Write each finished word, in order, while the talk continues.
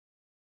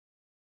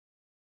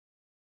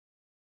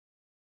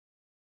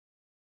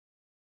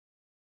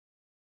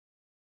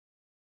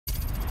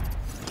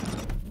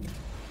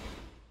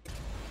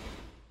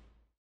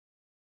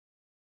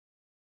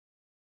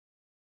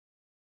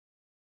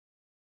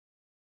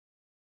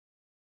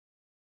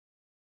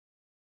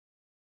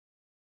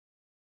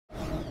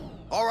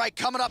All right,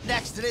 coming up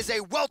next, it is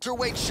a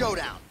welterweight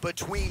showdown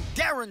between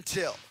Darren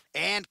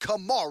and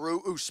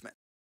Kamaru Usman.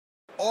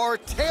 Our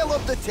tale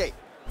of the tape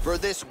for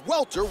this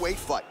welterweight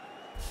fight.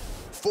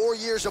 4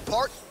 years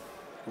apart,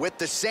 with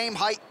the same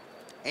height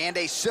and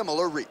a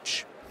similar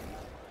reach.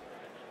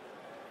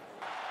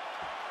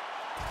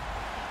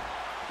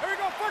 Here we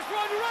go, first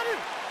round, you ready?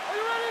 Are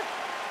you ready?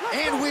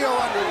 And we are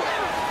underway.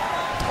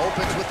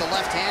 Opens with the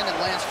left hand and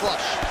lands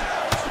flush.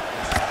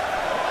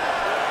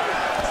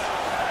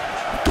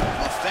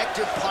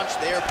 Effective punch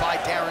there by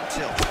Darren.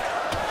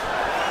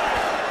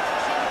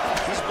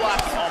 He's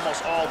blocking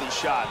almost all these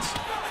shots.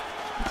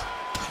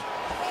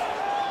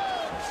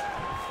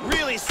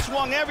 Really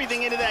swung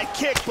everything into that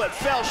kick, but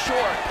fell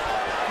short.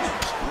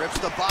 Rips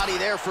the body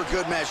there for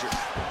good measure.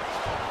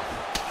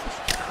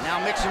 Now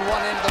mixing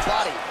one into the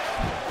body.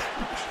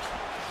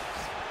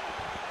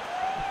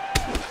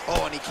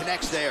 Oh, and he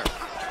connects there.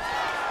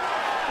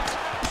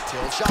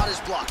 Till shot is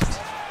blocked.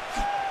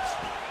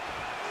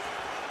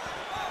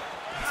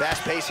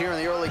 Fast pace here in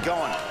the early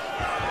going. God,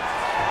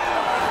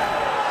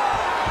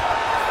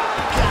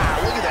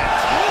 look at that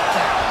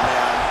takedown,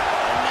 man.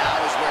 And now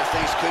is where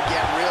things could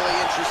get really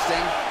interesting.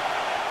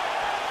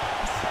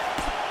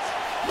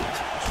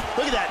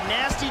 Look at that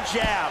nasty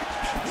jab.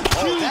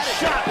 Oh, Huge that is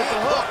shot with the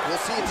hook.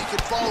 We'll see if he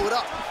can follow it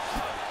up.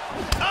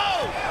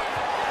 Oh!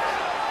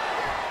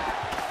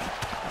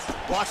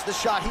 Watch the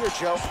shot here,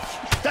 Joe.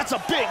 That's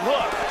a big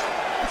hook.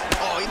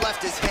 Oh, he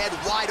left his head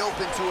wide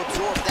open to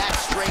absorb that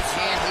straight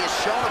hand. He has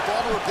shown a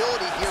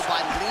vulnerability here by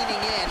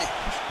leaning in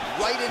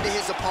right into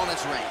his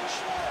opponent's range.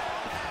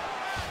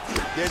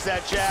 There's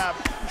that jab.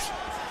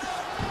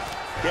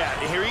 Yeah,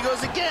 here he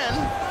goes again.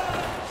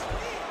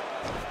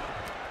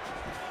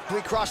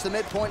 We cross the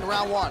midpoint in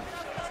round one.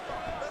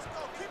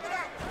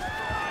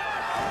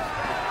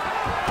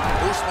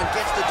 Usman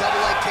gets the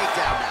double leg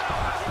takedown now.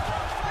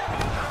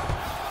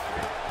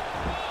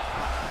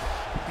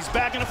 He's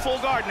back in a full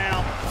guard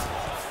now.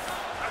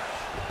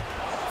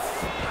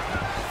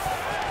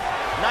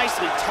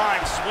 Nicely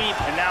timed sweep,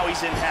 and now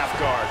he's in half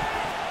guard.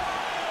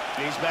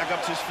 He's back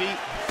up to his feet.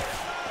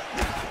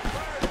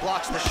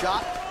 Blocks the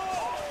shot.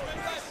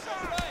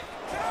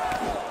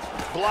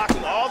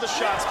 Blocking all the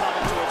shots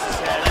coming towards his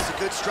head. That's a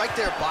good strike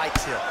there by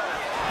Till.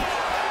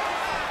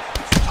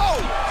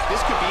 Oh!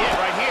 This could be it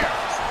right here.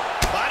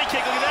 Body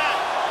kick, look at that.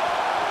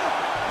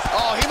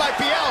 Oh, he might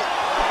be out.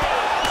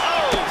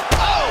 Oh!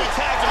 Oh! He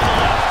tagged him to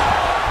the left.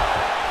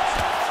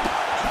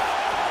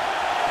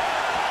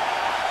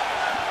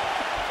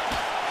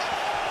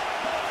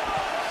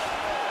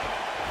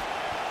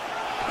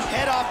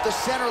 Head off the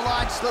center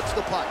line, slips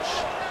the punch.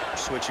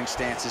 Switching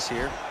stances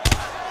here.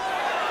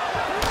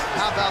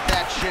 How about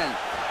that shin?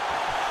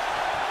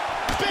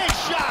 Big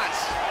shots!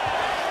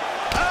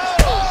 Oh!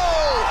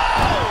 Oh!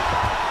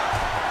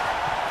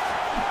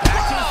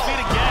 Back to his feet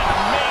again.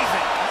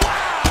 Amazing.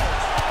 Wow!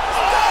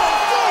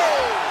 Oh!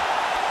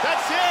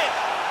 That's it!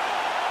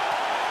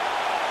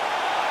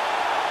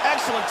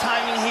 Excellent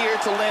timing here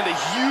to land a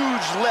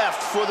huge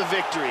left for the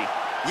victory.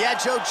 Yeah,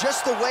 Joe,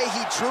 just the way he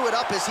drew it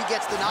up as he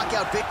gets the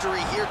knockout victory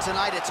here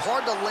tonight, it's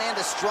hard to land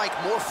a strike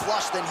more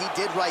flush than he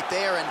did right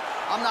there, and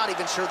I'm not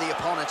even sure the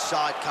opponent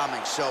saw it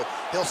coming. So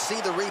he'll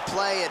see the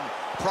replay and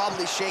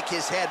probably shake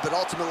his head, but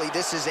ultimately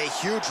this is a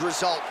huge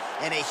result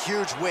and a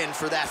huge win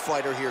for that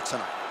fighter here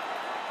tonight.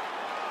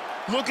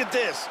 Look at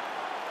this.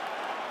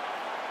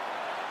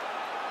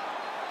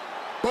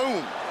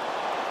 Boom.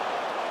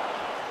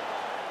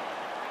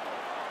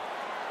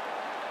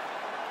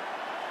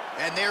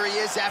 And there he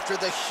is after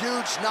the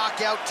huge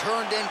knockout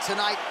turned in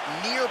tonight.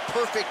 Near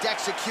perfect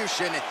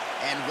execution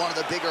and one of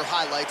the bigger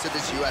highlights of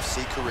his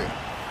UFC career.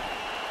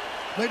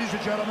 Ladies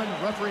and gentlemen,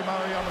 referee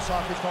Mario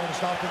Yamasaki is calling a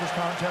stop to this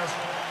contest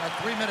at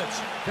 3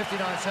 minutes,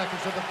 59 seconds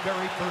of the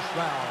very first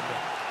round.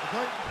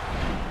 Okay?